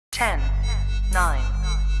10, 9,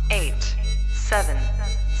 8, 7,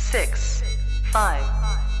 6, 5,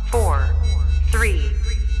 4, 3,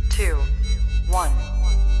 2, 1,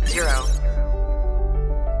 0.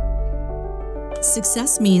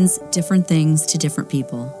 Success means different things to different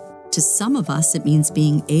people. To some of us, it means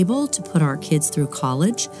being able to put our kids through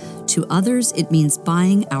college. To others, it means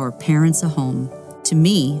buying our parents a home. To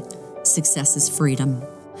me, success is freedom.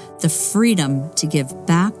 The freedom to give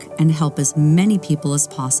back and help as many people as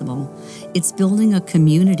possible. It's building a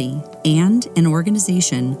community and an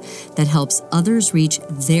organization that helps others reach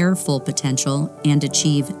their full potential and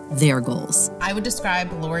achieve their goals. I would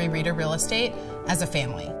describe Laurie Reader Real Estate as a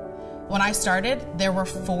family. When I started, there were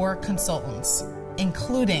 4 consultants,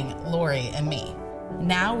 including Laurie and me.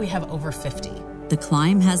 Now we have over 50. The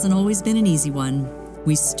climb hasn't always been an easy one.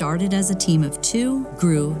 We started as a team of 2,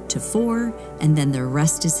 grew to 4, and then the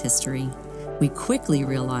rest is history. We quickly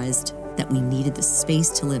realized that we needed the space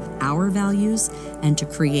to live our values and to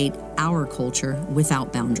create our culture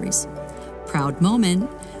without boundaries. Proud moment,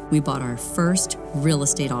 we bought our first real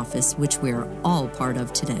estate office, which we are all part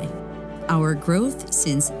of today. Our growth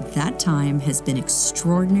since that time has been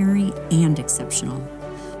extraordinary and exceptional.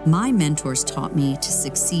 My mentors taught me to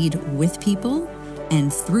succeed with people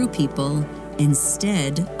and through people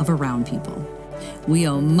instead of around people. We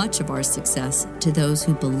owe much of our success to those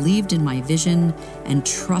who believed in my vision and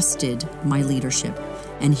trusted my leadership.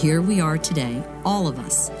 And here we are today, all of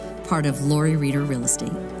us, part of Laurie Reader Real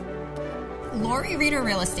Estate. Laurie Reader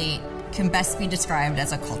Real Estate can best be described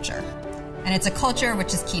as a culture. And it's a culture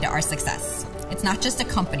which is key to our success. It's not just a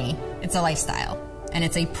company, it's a lifestyle. And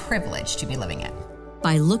it's a privilege to be living it.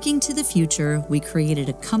 By looking to the future, we created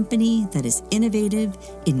a company that is innovative,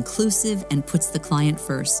 inclusive, and puts the client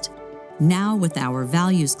first. Now, with our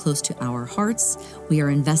values close to our hearts, we are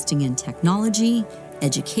investing in technology,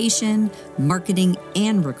 education, marketing,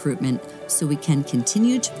 and recruitment so we can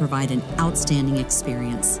continue to provide an outstanding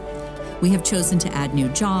experience. We have chosen to add new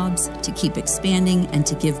jobs, to keep expanding, and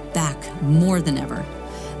to give back more than ever.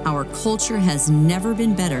 Our culture has never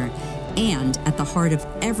been better, and at the heart of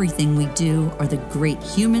everything we do are the great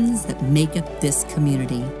humans that make up this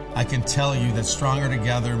community. I can tell you that stronger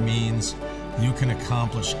together means you can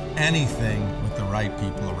accomplish anything with the right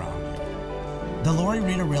people around you. The Laurie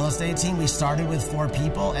Reader Real Estate team, we started with 4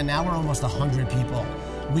 people, and now we're almost 100 people.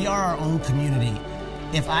 We are our own community.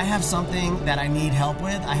 If I have something that I need help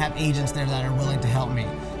with, I have agents there that are willing to help me.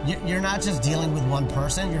 You're not just dealing with one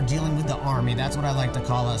person, you're dealing with the army. That's what I like to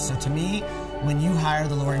call us. So to me, when you hire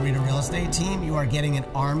the Laurie Reader Real Estate team, you are getting an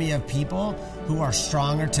army of people who are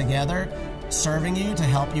stronger together, serving you to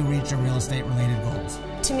help you reach your real estate related goals.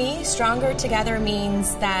 To me, stronger together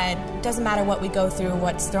means that it doesn't matter what we go through,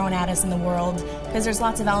 what's thrown at us in the world, because there's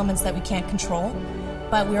lots of elements that we can't control,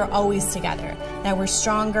 but we're always together. That we're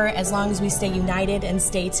stronger as long as we stay united and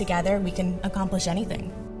stay together, we can accomplish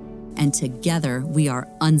anything. And together we are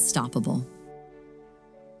unstoppable.